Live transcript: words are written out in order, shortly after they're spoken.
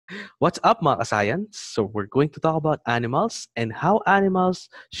What's up, mga science? So we're going to talk about animals and how animals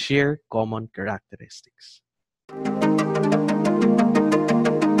share common characteristics.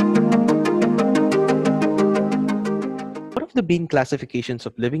 One of the main classifications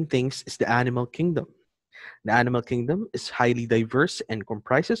of living things is the animal kingdom. The animal kingdom is highly diverse and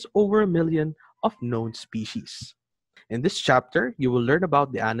comprises over 1 million of known species. In this chapter, you will learn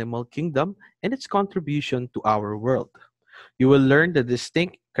about the animal kingdom and its contribution to our world. You will learn the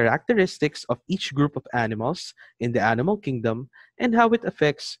distinct characteristics of each group of animals in the animal kingdom and how it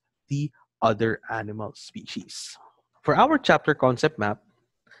affects the other animal species. For our chapter concept map,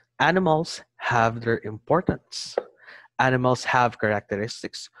 animals have their importance. Animals have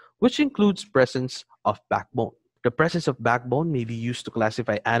characteristics, which includes presence of backbone. The presence of backbone may be used to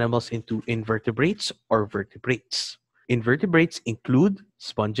classify animals into invertebrates or vertebrates. Invertebrates include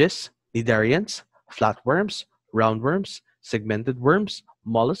sponges, cnidarians, flatworms, roundworms, segmented worms,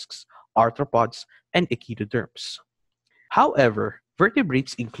 mollusks, arthropods, and echinoderms. However,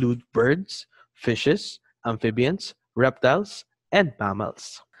 vertebrates include birds, fishes, amphibians, reptiles, and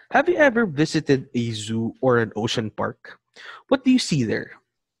mammals. Have you ever visited a zoo or an ocean park? What do you see there?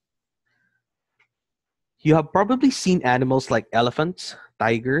 You have probably seen animals like elephants,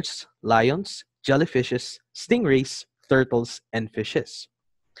 tigers, lions, jellyfishes, stingrays, turtles, and fishes.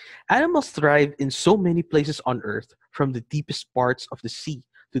 Animals thrive in so many places on Earth, from the deepest parts of the sea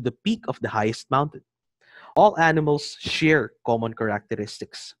to the peak of the highest mountain. All animals share common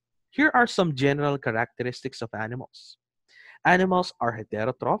characteristics. Here are some general characteristics of animals. Animals are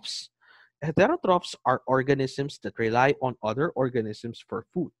heterotrophs. Heterotrophs are organisms that rely on other organisms for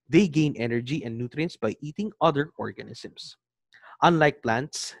food. They gain energy and nutrients by eating other organisms. Unlike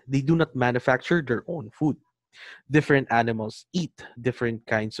plants, they do not manufacture their own food. Different animals eat different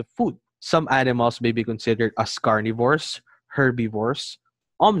kinds of food. Some animals may be considered as carnivores, herbivores,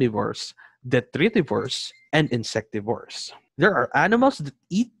 omnivores, detritivores, and insectivores. There are animals that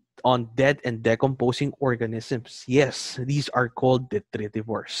eat on dead and decomposing organisms. Yes, these are called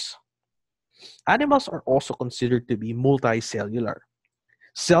detritivores. Animals are also considered to be multicellular.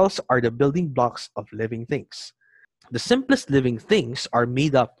 Cells are the building blocks of living things. The simplest living things are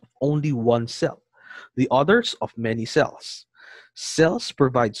made up of only one cell, the others of many cells. Cells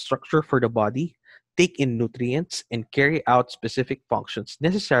provide structure for the body, take in nutrients, and carry out specific functions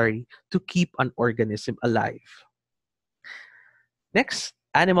necessary to keep an organism alive. Next,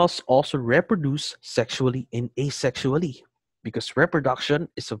 animals also reproduce sexually and asexually because reproduction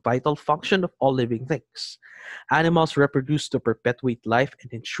is a vital function of all living things. Animals reproduce to perpetuate life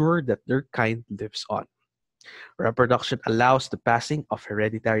and ensure that their kind lives on. Reproduction allows the passing of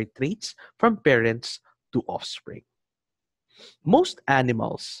hereditary traits from parents to offspring. Most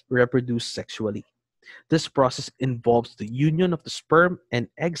animals reproduce sexually. This process involves the union of the sperm and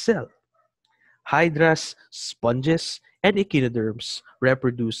egg cell. Hydras, sponges, and echinoderms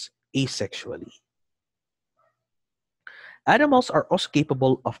reproduce asexually. Animals are also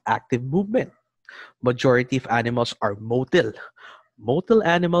capable of active movement. Majority of animals are motile. Motile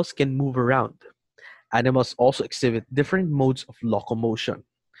animals can move around. Animals also exhibit different modes of locomotion.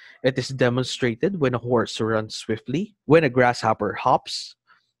 It is demonstrated when a horse runs swiftly, when a grasshopper hops,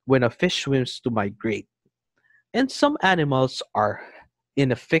 when a fish swims to migrate. And some animals are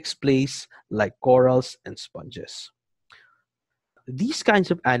in a fixed place like corals and sponges. These kinds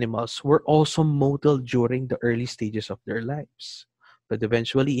of animals were also motile during the early stages of their lives, but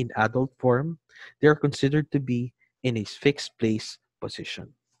eventually in adult form, they are considered to be in a fixed place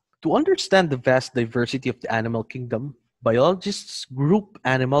position. To understand the vast diversity of the animal kingdom, biologists group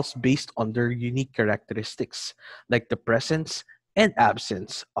animals based on their unique characteristics, like the presence and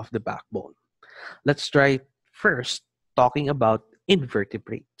absence of the backbone. Let's try first talking about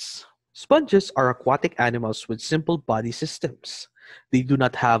invertebrates. Sponges are aquatic animals with simple body systems. They do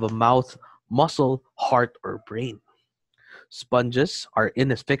not have a mouth, muscle, heart, or brain. Sponges are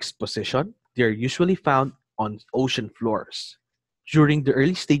in a fixed position. They are usually found on ocean floors. During the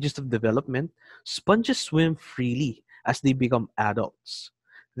early stages of development, sponges swim freely as they become adults.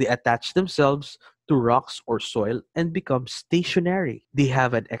 They attach themselves to rocks or soil and become stationary. They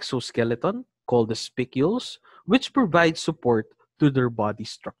have an exoskeleton called the spicules, which provides support to their body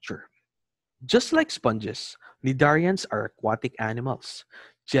structure. Just like sponges, cnidarians are aquatic animals.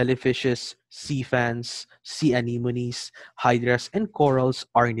 Jellyfishes, sea fans, sea anemones, hydras, and corals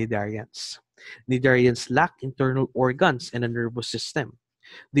are cnidarians. Cnidarians lack internal organs and a nervous system.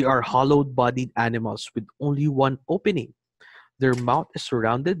 They are hollow-bodied animals with only one opening. Their mouth is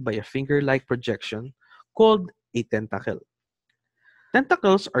surrounded by a finger-like projection called a tentacle.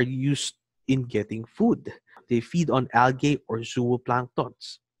 Tentacles are used in getting food. They feed on algae or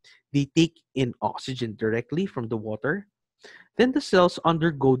zooplanktons. They take in oxygen directly from the water. Then the cells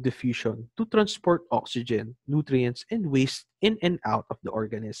undergo diffusion to transport oxygen, nutrients, and waste in and out of the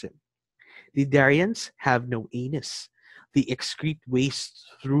organism. Cnidarians have no anus. They excrete waste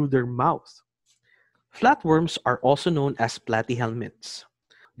through their mouth. Flatworms are also known as platyhelminths.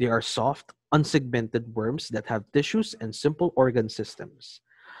 They are soft, unsegmented worms that have tissues and simple organ systems.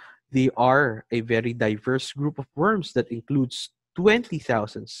 They are a very diverse group of worms that includes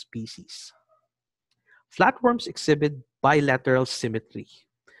 20,000 species. Flatworms exhibit bilateral symmetry.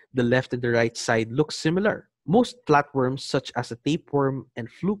 The left and the right side look similar. Most flatworms, such as a tapeworm and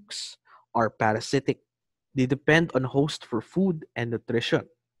flukes, are parasitic. They depend on host for food and nutrition.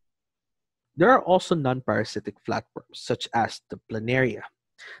 There are also non-parasitic flatworms, such as the planaria.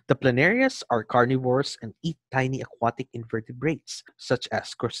 The planarias are carnivores and eat tiny aquatic invertebrates, such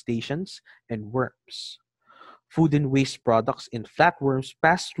as crustaceans and worms. Food and waste products in flatworms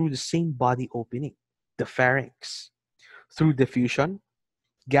pass through the same body opening, the pharynx. Through diffusion,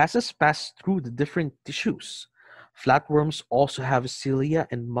 gases pass through the different tissues. Flatworms also have cilia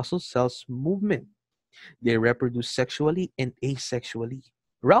and muscle cells movement. They reproduce sexually and asexually.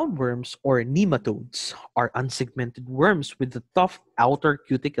 Roundworms or nematodes are unsegmented worms with a tough outer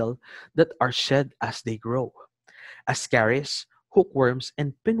cuticle that are shed as they grow. Ascaris, hookworms,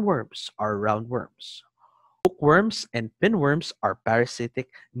 and pinworms are roundworms. Hookworms and pinworms are parasitic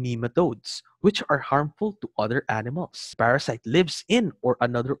nematodes, which are harmful to other animals. Parasite lives in or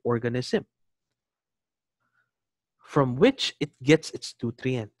another organism, from which it gets its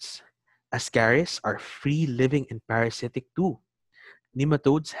nutrients. Ascaris are free living and parasitic too.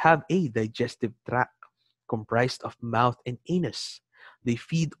 Nematodes have a digestive tract comprised of mouth and anus. They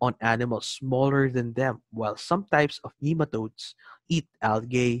feed on animals smaller than them, while some types of nematodes eat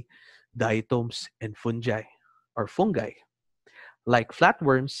algae, diatoms, and fungi. Like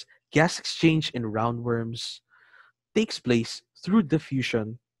flatworms, gas exchange in roundworms takes place through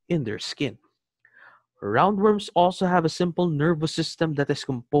diffusion in their skin. Roundworms also have a simple nervous system that is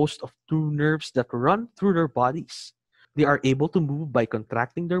composed of two nerves that run through their bodies. They are able to move by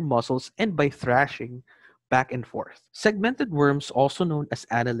contracting their muscles and by thrashing back and forth. Segmented worms, also known as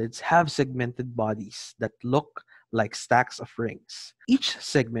annelids, have segmented bodies that look like stacks of rings. Each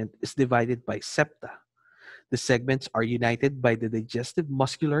segment is divided by septa. The segments are united by the digestive,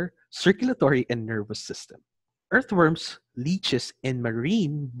 muscular, circulatory, and nervous system. Earthworms, leeches, and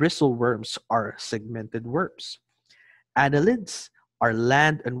marine bristleworms are segmented worms. Annelids are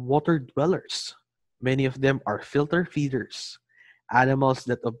land and water dwellers. Many of them are filter feeders, animals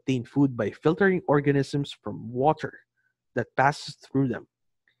that obtain food by filtering organisms from water that passes through them.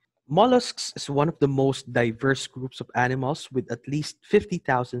 Mollusks is one of the most diverse groups of animals with at least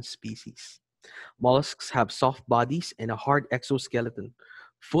 50,000 species. Mollusks have soft bodies and a hard exoskeleton,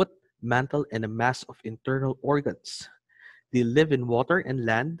 foot, mantle, and a mass of internal organs. They live in water and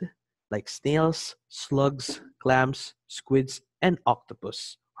land, like snails, slugs, clams, squids, and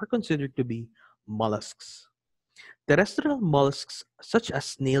octopus, are considered to be mollusks. Terrestrial mollusks, such as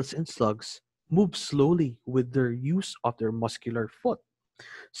snails and slugs, move slowly with their use of their muscular foot.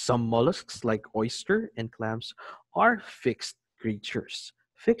 Some mollusks, like oyster and clams, are fixed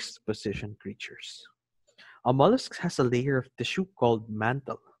position creatures. A mollusk has a layer of tissue called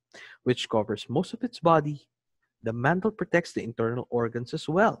mantle, which covers most of its body. The mantle protects the internal organs as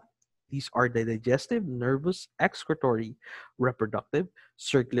well. These are the digestive, nervous, excretory, reproductive,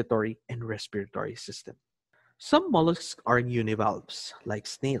 circulatory, and respiratory system. Some mollusks are univalves, like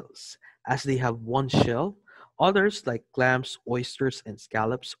snails, as they have one shell. Others, like clams, oysters, and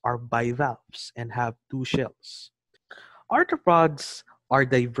scallops, are bivalves and have two shells. Arthropods are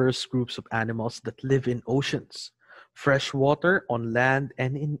diverse groups of animals that live in oceans, freshwater, on land,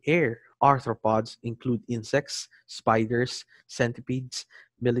 and in air. Arthropods include insects, spiders, centipedes,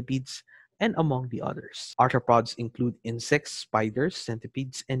 millipedes, and among the others. Arthropods include insects, spiders,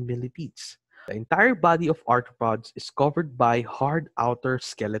 centipedes, and millipedes. The entire body of arthropods is covered by hard outer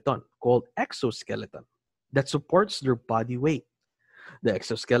skeleton called exoskeleton that supports their body weight. The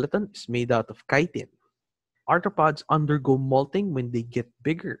exoskeleton is made out of chitin. Arthropods undergo molting when they get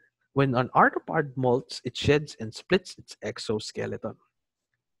bigger. When an arthropod molts, it sheds and splits its exoskeleton.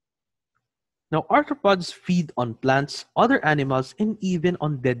 Now, arthropods feed on plants, other animals, and even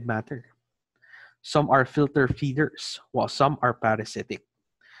on dead matter. Some are filter feeders, while some are parasitic.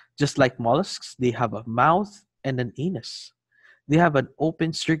 Just like mollusks, they have a mouth and an anus. They have an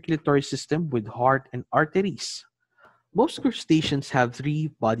open circulatory system with heart and arteries. Most crustaceans have three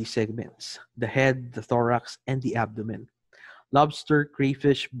body segments: the head, the thorax, and the abdomen. Lobster,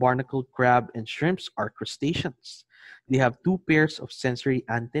 crayfish, barnacle, crab, and shrimps are crustaceans. They have two pairs of sensory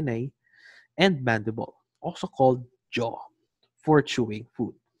antennae and mandible, also called jaw, for chewing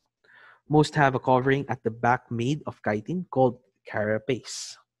food. Most have a covering at the back made of chitin called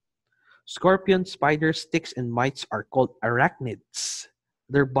carapace. Scorpions, spiders, ticks, and mites are called arachnids.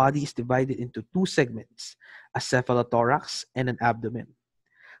 Their body is divided into two segments, a cephalothorax and an abdomen.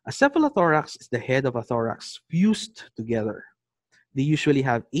 A cephalothorax is the head of a thorax fused together. They usually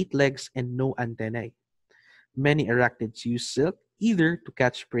have 8 legs and no antennae. Many arachnids use silk either to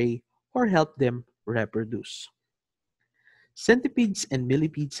catch prey or help them reproduce. Centipedes and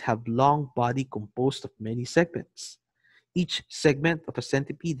millipedes have long body composed of many segments. Each segment of a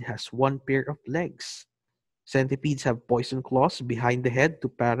centipede has one pair of legs. Centipedes have poison claws behind the head to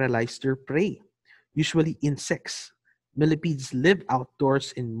paralyze their prey, usually insects. Millipedes live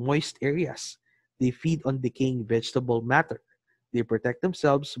outdoors in moist areas. They feed on decaying vegetable matter. They protect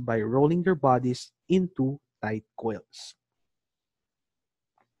themselves by rolling their bodies into tight coils.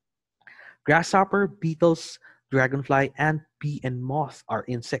 Grasshopper, beetles, dragonfly, ant, bee, and moth are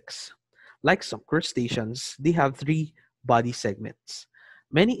insects. Like some crustaceans, they have three body segments.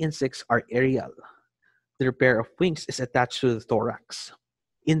 Many insects are aerial. Their pair of wings is attached to the thorax.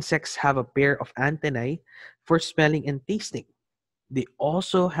 Insects have a pair of antennae for smelling and tasting. They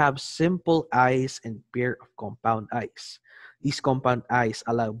also have simple eyes and pair of compound eyes. These compound eyes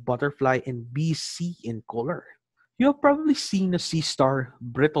allow butterfly and bees see in color. You have probably seen a sea star,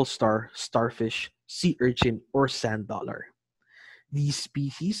 brittle star, starfish, sea urchin, or sand dollar. These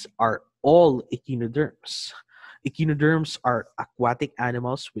species are all echinoderms. Echinoderms are aquatic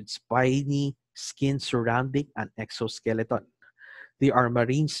animals with spiny skin surrounding an exoskeleton. They are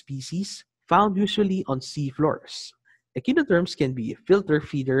marine species found usually on seafloors. Echinoderms can be filter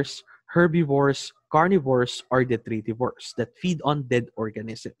feeders, herbivores, carnivores, or detritivores that feed on dead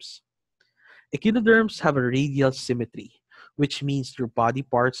organisms. Echinoderms have a radial symmetry, which means their body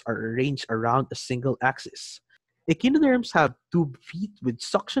parts are arranged around a single axis. Echinoderms have tube feet with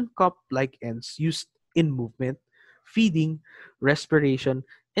suction cup-like ends used in movement, feeding, respiration,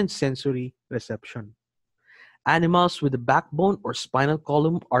 and sensory reception. Animals with a backbone or spinal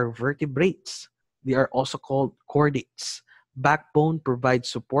column are vertebrates. They are also called chordates. Backbone provides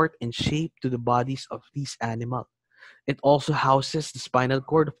support and shape to the bodies of these animals. It also houses the spinal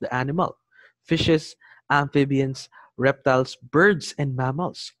cord of the animal. Fishes, amphibians, reptiles, birds, and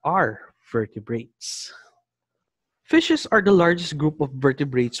mammals are vertebrates. Fishes are the largest group of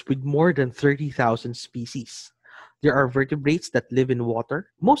vertebrates with more than 30,000 species. There are vertebrates that live in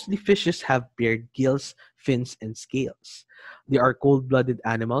water. Mostly fishes have paired gills, fins, and scales. They are cold-blooded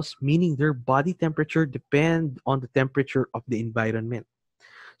animals, meaning their body temperature depends on the temperature of the environment.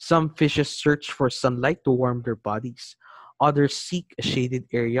 Some fishes search for sunlight to warm their bodies. Others seek a shaded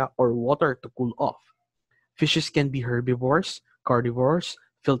area or water to cool off. Fishes can be herbivores, carnivores,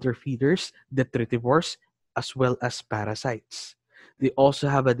 filter feeders, detritivores, as well as parasites. They also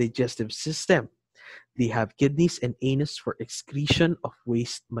have a digestive system. They have kidneys and anus for excretion of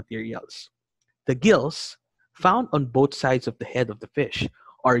waste materials. The gills, found on both sides of the head of the fish,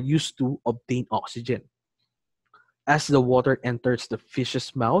 are used to obtain oxygen. As the water enters the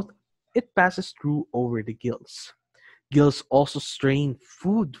fish's mouth, it passes through over the gills. Gills also strain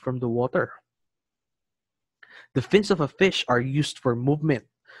food from the water. The fins of a fish are used for movement.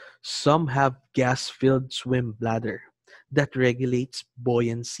 Some have gas-filled swim bladder that regulates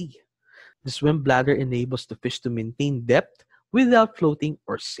buoyancy. The swim bladder enables the fish to maintain depth without floating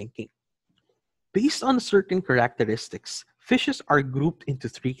or sinking. Based on certain characteristics, fishes are grouped into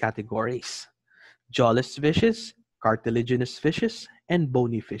three categories: jawless fishes, cartilaginous fishes, and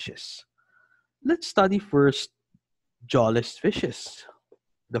bony fishes. Let's study first jawless fishes.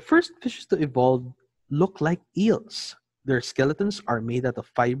 The first fishes to evolve look like eels. Their skeletons are made out of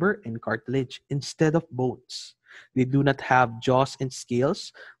fiber and cartilage instead of bones. They do not have jaws and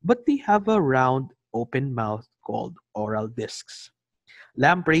scales, but they have a round, open mouth called oral discs.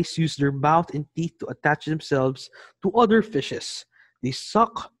 Lampreys use their mouth and teeth to attach themselves to other fishes. They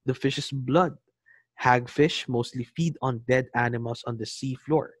suck the fish's blood. Hagfish mostly feed on dead animals on the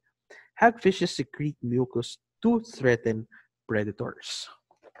seafloor. Hagfishes secrete mucus to threaten predators.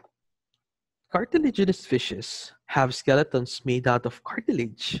 Cartilaginous fishes have skeletons made out of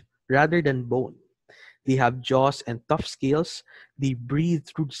cartilage rather than bone. They have jaws and tough scales. They breathe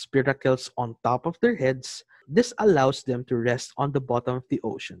through the spiracles on top of their heads. This allows them to rest on the bottom of the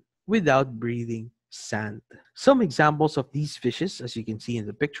ocean without breathing sand. Some examples of these fishes, as you can see in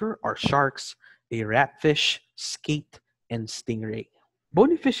the picture, are sharks, a ratfish, skate, and stingray.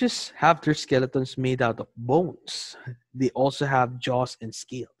 Bony fishes have their skeletons made out of bones. They also have jaws and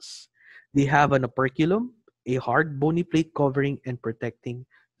scales. They have an operculum a hard bony plate covering and protecting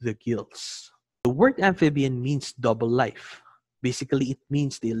the gills. The word amphibian means double life. Basically, it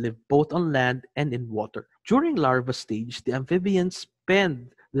means they live both on land and in water. During larva stage, the amphibians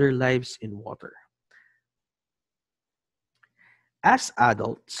spend their lives in water. As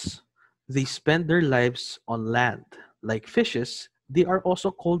adults, they spend their lives on land. Like fishes, they are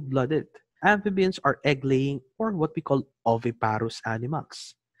also cold-blooded. Amphibians are egg-laying or what we call oviparous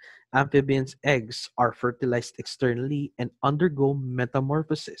animals. Amphibians' eggs are fertilized externally and undergo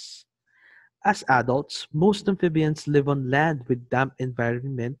metamorphosis. As adults, most amphibians live on land with damp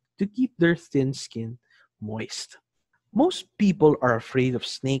environment to keep their thin skin moist. Most people are afraid of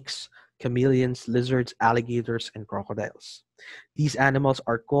snakes, chameleons, lizards, alligators, and crocodiles. These animals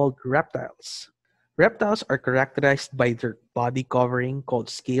are called reptiles. Reptiles are characterized by their body covering called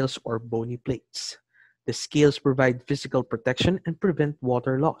scales or bony plates. The scales provide physical protection and prevent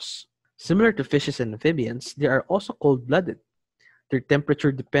water loss. Similar to fishes and amphibians, they are also cold-blooded. Their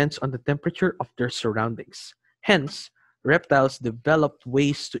temperature depends on the temperature of their surroundings. Hence, reptiles developed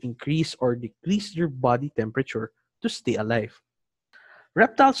ways to increase or decrease their body temperature to stay alive.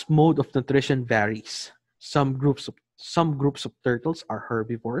 Reptiles' mode of nutrition varies. Some groups of turtles are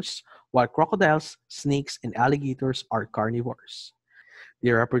herbivores, while crocodiles, snakes, and alligators are carnivores.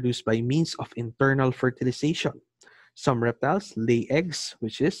 They reproduce by means of internal fertilization. Some reptiles lay eggs,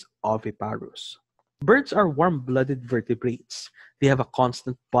 which is oviparous. Birds are warm-blooded vertebrates. They have a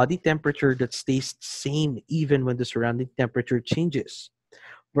constant body temperature that stays the same even when the surrounding temperature changes.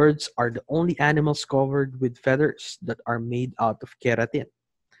 Birds are the only animals covered with feathers that are made out of keratin.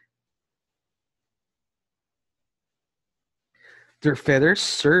 Their feathers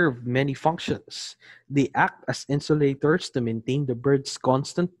serve many functions. They act as insulators to maintain the bird's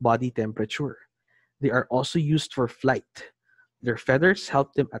constant body temperature. They are also used for flight. Their feathers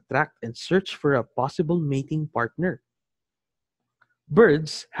help them attract and search for a possible mating partner.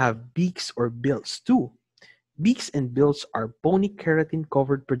 Birds have beaks or bills too. Beaks and bills are bony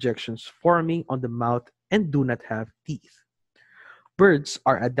keratin-covered projections forming on the mouth and do not have teeth. Birds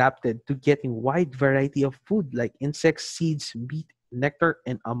are adapted to getting wide variety of food like insects, seeds, meat, nectar,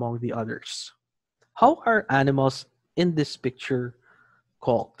 and among the others. How are animals in this picture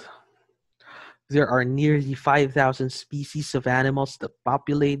called? There are nearly 5,000 species of animals that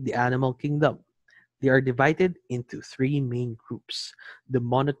populate the animal kingdom. They are divided into three main groups: the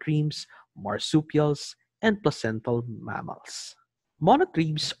monotremes, marsupials, and placental mammals.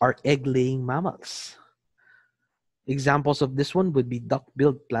 Monotremes are egg-laying mammals. Examples of this one would be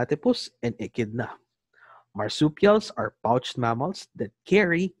duck-billed platypus and echidna. Marsupials are pouched mammals that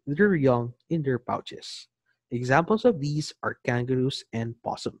carry their young in their pouches. Examples of these are kangaroos and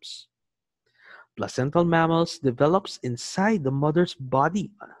possums. Placental mammals develops inside the mother's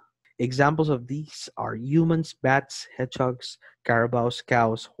body. Examples of these are humans, bats, hedgehogs, carabaos,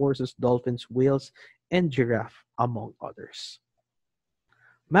 cows, horses, dolphins, whales, and giraffe, among others.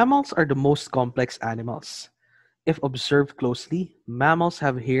 Mammals are the most complex animals. If observed closely, mammals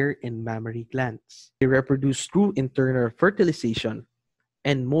have hair and mammary glands. They reproduce through internal fertilization,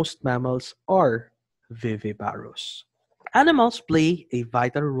 and most mammals are viviparous. Animals play a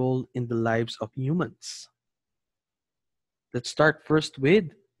vital role in the lives of humans. Let's start first with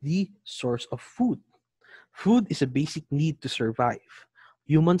the source of food. Food is a basic need to survive.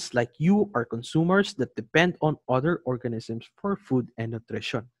 Humans like you are consumers that depend on other organisms for food and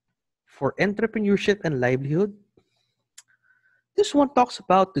nutrition. For entrepreneurship and livelihood, this one talks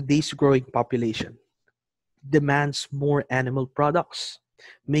about today's growing population demands more animal products.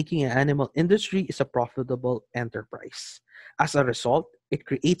 Making an animal industry is a profitable enterprise. As a result, it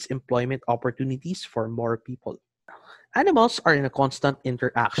creates employment opportunities for more people. Animals are in a constant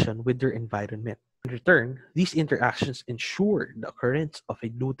interaction with their environment. In return, these interactions ensure the occurrence of a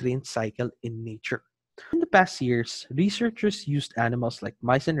nutrient cycle in nature. In the past years, researchers used animals like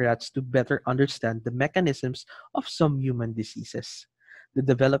mice and rats to better understand the mechanisms of some human diseases, the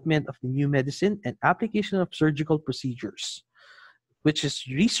development of the new medicine, and application of surgical procedures, which is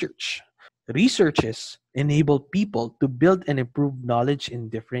research. Researches enable people to build and improve knowledge in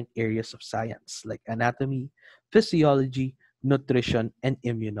different areas of science like anatomy, physiology, nutrition, and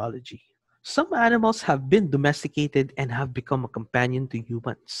immunology. Some animals have been domesticated and have become a companion to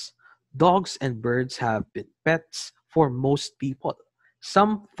humans. Dogs and birds have been pets for most people.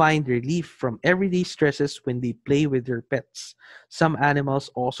 Some find relief from everyday stresses when they play with their pets. Some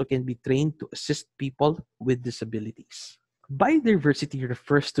animals also can be trained to assist people with disabilities. Biodiversity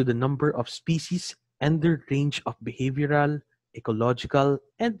refers to the number of species and their range of behavioral, ecological,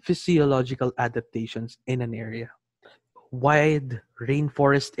 and physiological adaptations in an area. Wide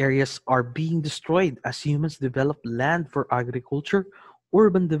rainforest areas are being destroyed as humans develop land for agriculture,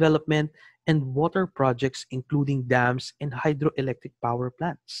 urban development, and water projects, including dams and hydroelectric power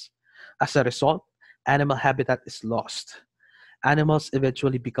plants. As a result, animal habitat is lost. Animals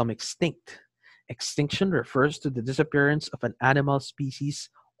eventually become extinct. Extinction refers to the disappearance of an animal species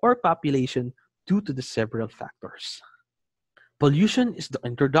or population due to the several factors. Pollution is the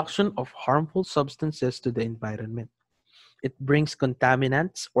introduction of harmful substances to the environment. It brings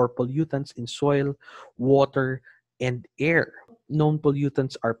contaminants or pollutants in soil, water, and air. Known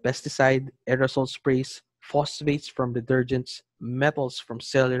pollutants are pesticide, aerosol sprays, phosphates from detergents, metals from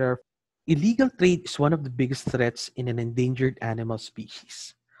cellular. Illegal trade is one of the biggest threats in an endangered animal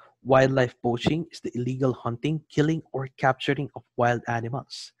species. Wildlife poaching is the illegal hunting, killing, or capturing of wild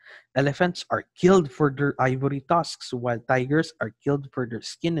animals. Elephants are killed for their ivory tusks, while tigers are killed for their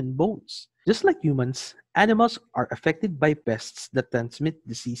skin and bones. Just like humans, animals are affected by pests that transmit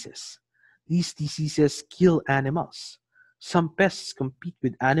diseases. These diseases kill animals. Some pests compete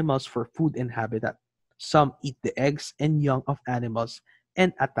with animals for food and habitat. Some eat the eggs and young of animals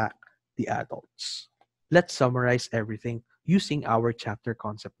and attack the adults. Let's summarize everything using our chapter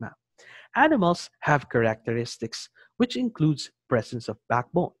concept map. Animals have characteristics which includes presence of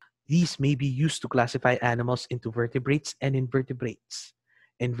backbone. These may be used to classify animals into vertebrates and invertebrates.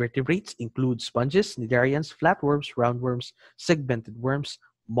 Invertebrates include sponges, cnidarians, flatworms, roundworms, segmented worms,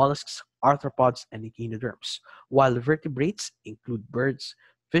 mollusks, arthropods, and echinoderms, while vertebrates include birds,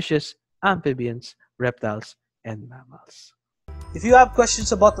 fishes, amphibians, reptiles, and mammals. If you have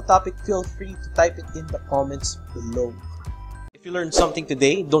questions about the topic, feel free to type it in the comments below. If you learned something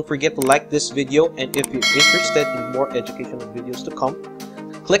today, don't forget to like this video, and if you're interested in more educational videos to come,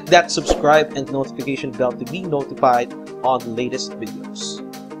 click that subscribe and notification bell to be notified on the latest videos.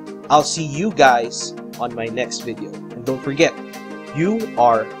 I'll see you guys on my next video. And don't forget, you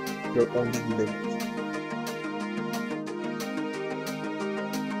are your only limit.